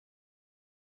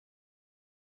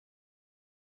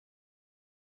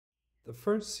The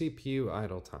first CPU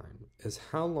idle time is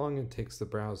how long it takes the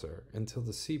browser until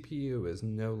the CPU is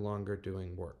no longer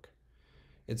doing work.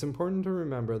 It's important to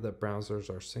remember that browsers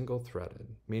are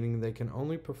single-threaded, meaning they can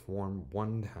only perform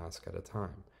one task at a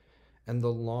time. And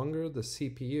the longer the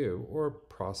CPU or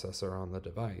processor on the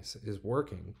device is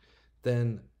working,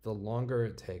 then the longer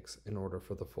it takes in order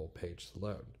for the full page to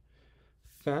load.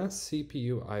 Fast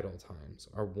CPU idle times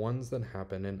are ones that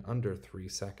happen in under 3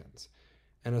 seconds,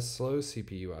 and a slow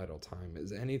CPU idle time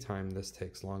is any time this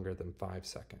takes longer than 5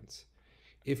 seconds.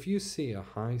 If you see a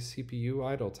high CPU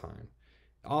idle time,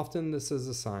 often this is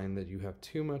a sign that you have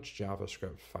too much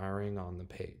JavaScript firing on the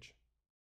page.